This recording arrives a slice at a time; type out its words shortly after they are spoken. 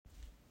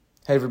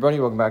Hey everybody,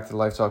 welcome back to the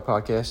Life Talk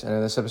Podcast. And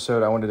in this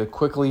episode, I wanted to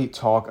quickly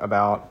talk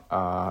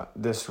about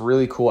this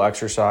really cool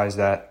exercise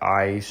that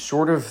I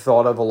sort of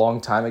thought of a long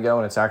time ago,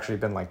 and it's actually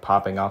been like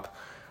popping up.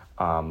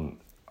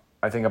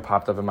 I think it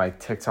popped up in my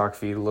TikTok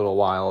feed a little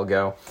while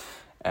ago,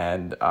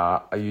 and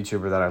a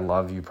YouTuber that I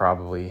love, you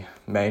probably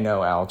may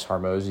know, Alex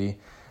Hormozi,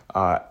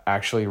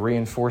 actually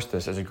reinforced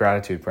this as a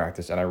gratitude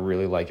practice, and I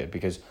really like it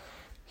because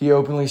he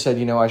openly said,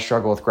 I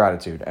struggle with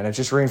gratitude, and it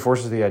just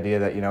reinforces the idea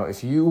that,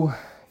 if you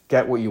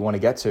get what you want to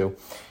get to,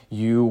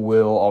 you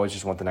will always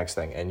just want the next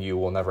thing and you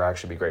will never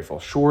actually be grateful.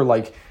 Sure,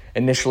 like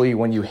initially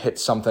when you hit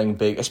something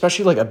big,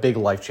 especially like a big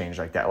life change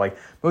like that, like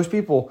most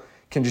people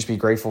can just be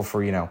grateful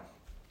for,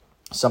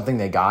 something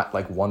they got,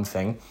 like one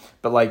thing.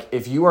 But like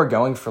if you are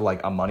going for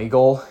like a money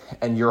goal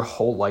and your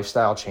whole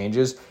lifestyle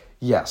changes,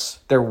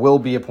 yes, there will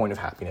be a point of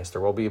happiness.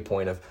 There will be a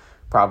point of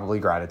probably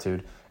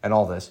gratitude and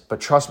all this,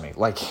 but trust me,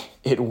 like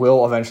it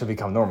will eventually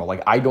become normal.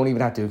 Like I don't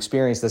even have to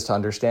experience this to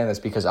understand this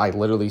because I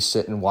literally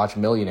sit and watch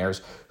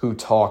millionaires who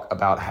talk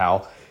about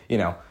how,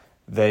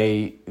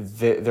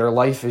 their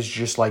life is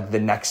just like the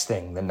next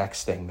thing. And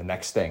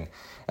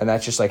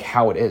that's just like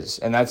how it is.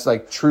 And that's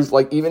like truth.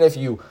 Like even if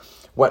you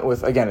went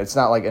with, again, it's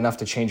not like enough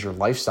to change your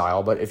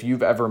lifestyle, but if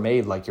you've ever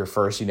made like your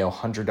first,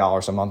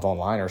 $100 a month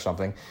online or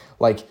something,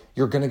 like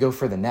you're going to go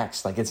for the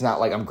next. Like it's not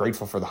like I'm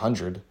grateful for the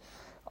 100.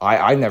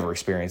 I never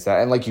experienced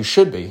that. And like you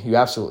should be, you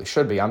absolutely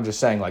should be. I'm just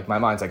saying like my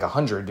mind's like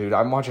 100, dude.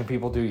 I'm watching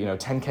people do,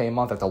 $10K a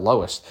month at the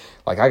lowest.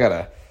 Like I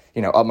gotta,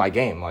 up my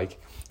game,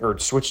 like, or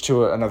switch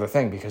to another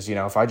thing because,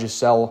 if I just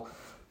sell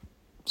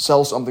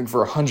something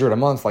for 100 a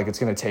month, like it's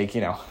going to take,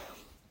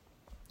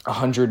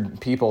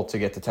 100 people to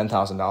get to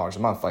 $10,000 a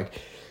month.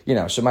 Like,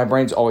 so my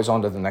brain's always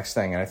on to the next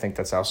thing. And I think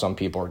that's how some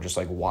people are just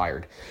like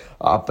wired.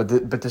 But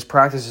this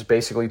practice is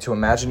basically to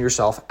imagine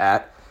yourself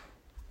at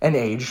an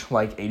age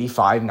like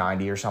 85,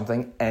 90 or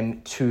something.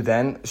 And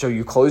so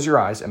you close your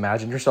eyes,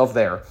 imagine yourself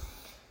there.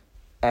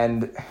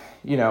 And,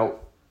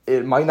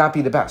 it might not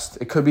be the best.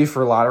 It could be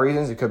for a lot of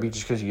reasons. It could be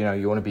just because, you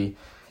want to be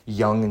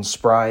young and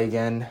spry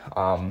again.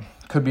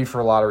 Could be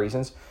for a lot of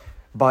reasons.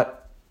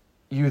 But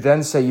you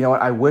then say,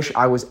 I wish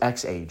I was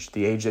X age,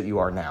 the age that you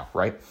are now,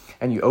 right?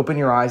 And you open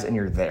your eyes and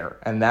you're there.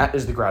 And that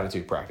is the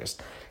gratitude practice.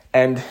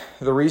 And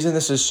the reason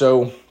this is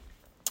so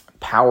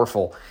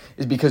powerful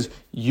is because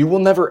you will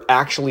never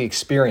actually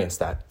experience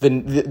that.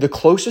 The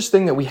closest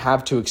thing that we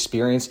have to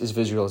experience is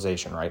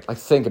visualization, right? Like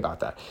think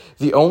about that.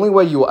 The only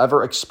way you will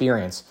ever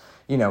experience,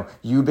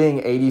 you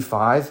being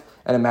 85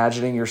 and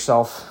imagining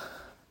yourself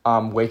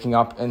waking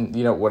up and,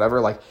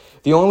 whatever, like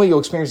the only way you'll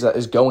experience that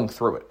is going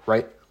through it,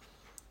 right?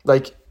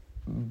 Like,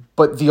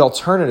 but the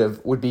alternative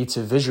would be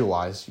to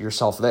visualize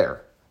yourself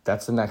there.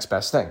 That's the next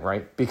best thing,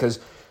 right? Because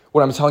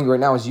what I'm telling you right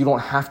now is you don't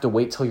have to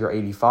wait till you're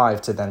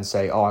 85 to then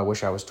say, oh, I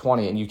wish I was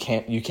 20. And you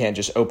can't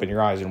just open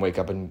your eyes and wake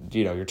up in,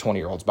 your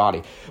 20-year-old's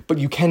body. But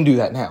you can do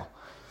that now.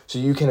 So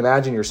you can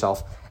imagine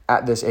yourself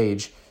at this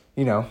age,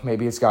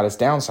 maybe it's got its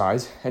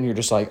downsides and you're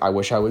just like, I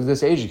wish I was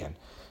this age again.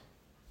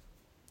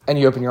 And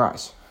you open your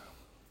eyes.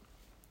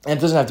 And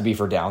it doesn't have to be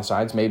for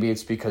downsides. Maybe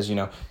it's because,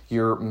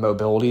 your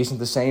mobility isn't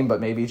the same, but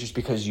maybe it's just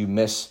because you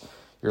miss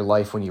your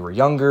life when you were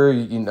younger,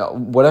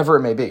 whatever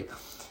it may be.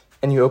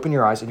 And you open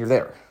your eyes and you're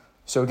there.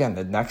 So again,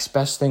 the next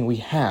best thing we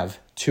have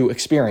to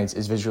experience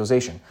is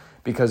visualization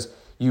because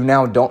you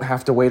now don't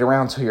have to wait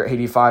around till you're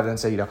 85 and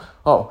say,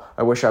 oh,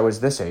 I wish I was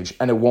this age.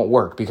 And it won't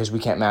work because we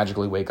can't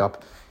magically wake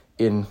up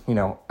in,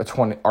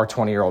 our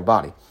 20-year-old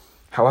body.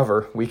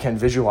 However, we can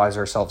visualize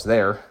ourselves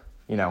there,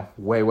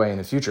 way, way in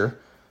the future.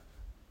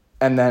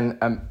 And then,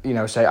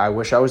 say, I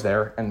wish I was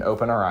there and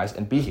open our eyes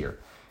and be here.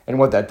 And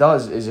what that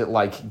does is it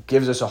like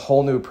gives us a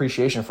whole new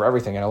appreciation for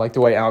everything. And I like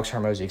the way Alex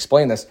Hormozi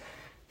explained this.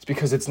 It's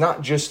because it's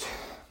not just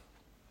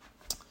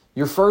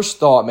your first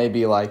thought may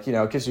be like,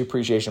 it gives you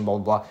appreciation, blah,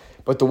 blah, blah.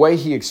 But the way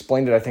he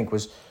explained it, I think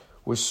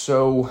was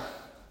so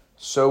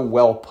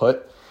well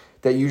put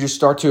that you just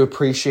start to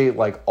appreciate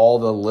like all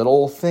the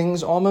little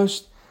things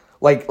almost,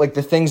 like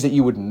the things that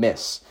you would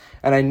miss.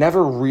 And I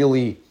never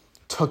really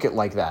took it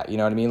like that. You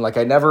know what I mean? Like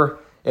I never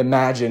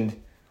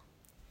imagined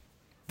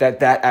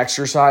that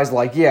exercise,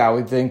 like, yeah, I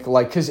would think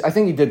like, cause I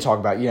think he did talk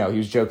about, he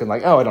was joking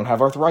like, oh, I don't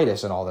have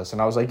arthritis and all this.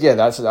 And I was like, yeah,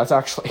 that's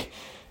actually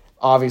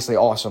obviously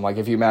awesome. Like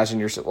if you imagine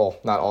yourself, well,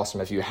 not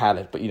awesome if you had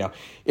it, but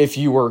if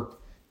you were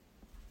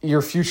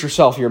your future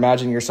self, you're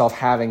imagining yourself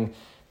having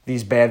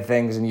these bad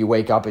things and you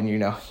wake up and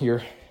you're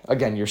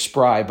your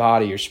spry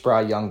body, your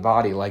spry young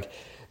body, like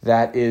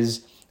that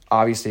is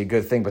obviously a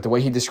good thing. But the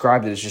way he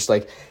described it is just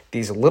like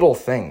these little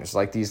things,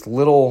 like these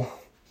little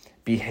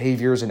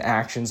behaviors and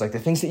actions, like the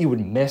things that you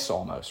would miss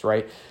almost,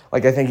 right?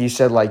 Like I think he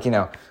said like,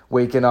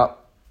 waking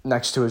up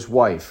next to his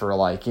wife or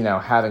like,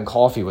 having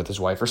coffee with his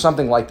wife or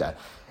something like that.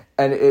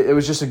 And it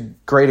was just a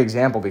great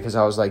example because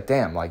I was like,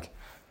 damn, like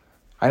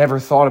I never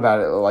thought about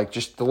it, like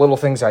just the little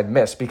things I'd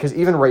miss. Because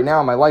even right now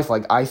in my life,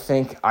 like I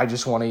think I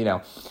just want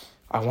to,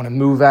 I want to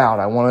move out.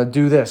 I want to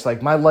do this.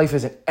 Like my life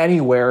isn't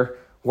anywhere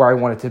where I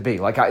want it to be.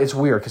 Like it's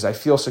weird because I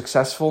feel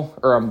successful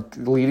or I'm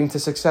leading to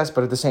success,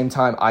 but at the same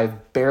time,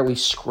 I've barely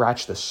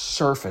scratched the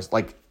surface,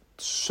 like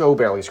so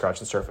barely scratched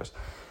the surface.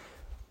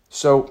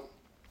 So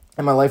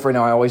in my life right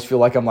now, I always feel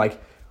like I'm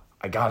like,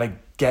 I gotta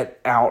get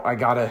out. I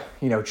gotta,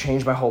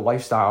 change my whole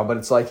lifestyle. But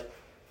it's like,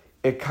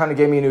 it kind of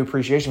gave me a new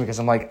appreciation because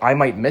I'm like, I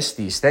might miss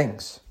these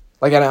things.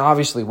 Like, and I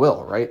obviously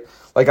will, right?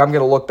 Like, I'm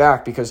going to look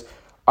back because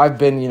I've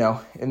been,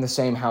 in the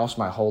same house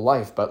my whole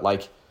life, but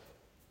like,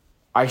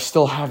 I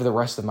still have the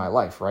rest of my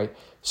life, right?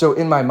 So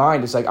in my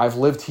mind, it's like, I've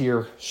lived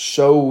here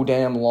so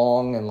damn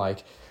long and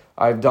like,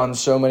 I've done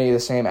so many of the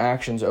same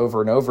actions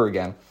over and over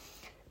again.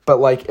 But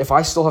like, if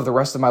I still have the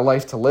rest of my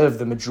life to live,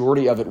 the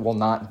majority of it will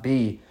not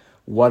be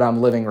what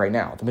I'm living right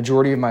now. The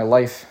majority of my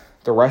life,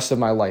 the rest of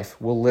my life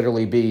will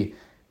literally be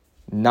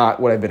not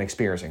what I've been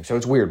experiencing. So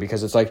it's weird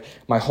because it's like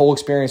my whole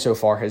experience so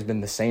far has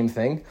been the same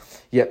thing,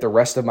 yet the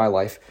rest of my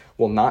life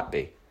will not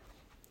be.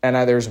 And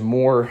there's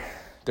more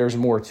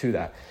to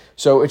that.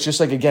 So it's just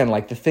like, again,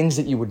 like the things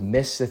that you would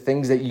miss, the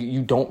things that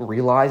you don't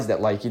realize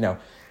that like,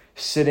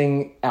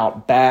 sitting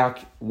out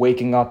back,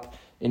 waking up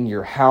in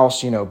your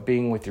house,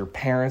 being with your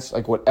parents,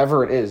 like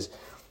whatever it is,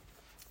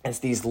 it's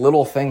these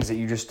little things that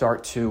you just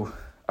start to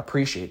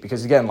appreciate.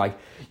 Because again, like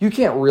you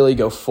can't really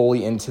go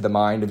fully into the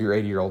mind of your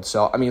 80-year-old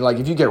self. I mean, like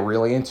if you get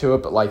really into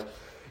it, but like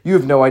you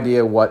have no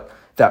idea what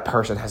that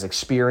person has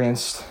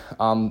experienced,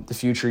 the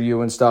future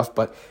you and stuff,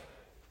 but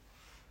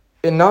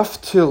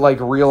enough to like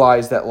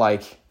realize that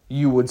like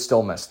you would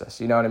still miss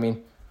this. You know what I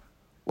mean?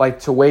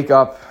 Like to wake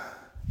up,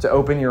 to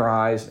open your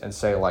eyes and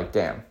say like,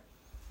 damn.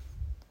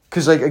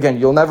 Because like, again,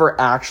 you'll never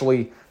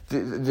actually,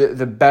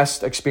 the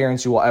best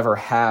experience you will ever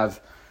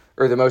have,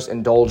 or the most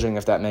indulging,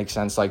 if that makes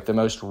sense, like the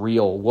most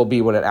real will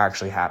be when it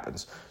actually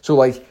happens. So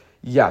like,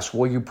 yes,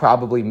 will you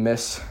probably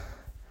miss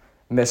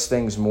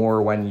things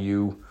more when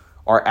you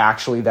are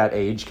actually that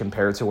age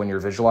compared to when you're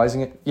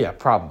visualizing it? Yeah,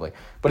 probably.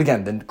 But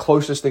again, the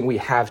closest thing we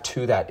have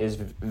to that is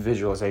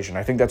visualization.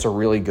 I think that's a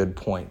really good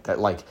point, that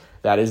like,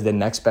 that is the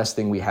next best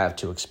thing we have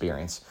to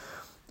experience,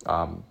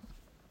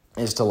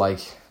 is to like,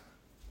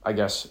 I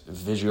guess,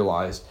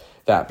 visualize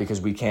that,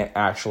 because we can't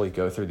actually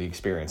go through the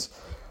experience.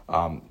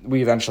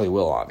 We eventually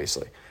will,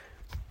 obviously.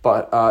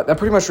 But that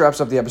pretty much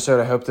wraps up the episode.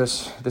 I hope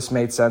this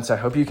made sense. I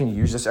hope you can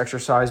use this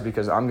exercise,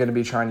 because I'm going to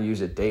be trying to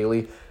use it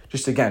daily.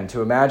 Just, again,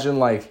 to imagine,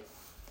 like,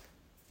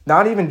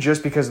 not even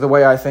just because of the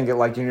way I think it,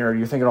 like, you're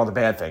thinking all the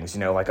bad things,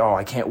 like, oh,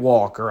 I can't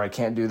walk or I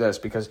can't do this,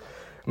 because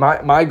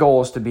my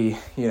goal is to be,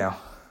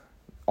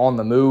 on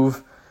the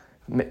move,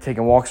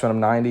 taking walks when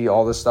I'm 90,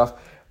 all this stuff.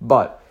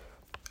 But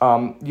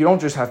you don't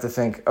just have to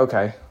think,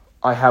 okay,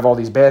 I have all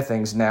these bad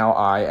things, now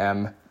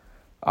I'm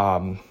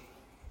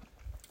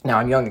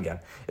young again.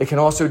 It can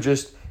also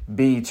just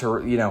be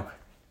to,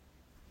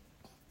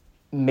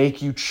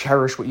 make you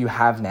cherish what you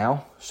have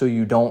now, so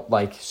you don't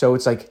so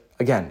it's like,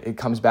 again, it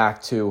comes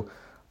back to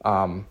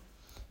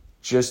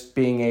just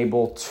being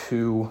able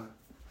to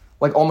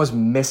like almost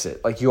miss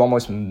it. Like you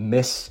almost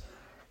miss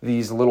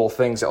these little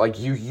things that like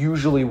you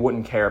usually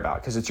wouldn't care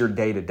about because it's your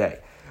day to day.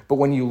 But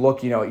when you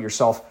look, at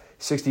yourself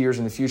 60 years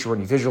in the future, when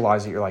you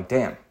visualize it, you're like,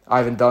 damn, I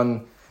haven't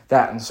done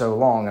that in so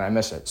long and I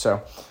miss it.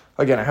 So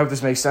again, I hope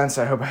this makes sense.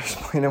 I hope I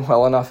explained it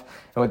well enough.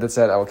 And with that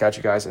said, I will catch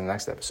you guys in the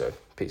next episode.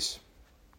 Peace.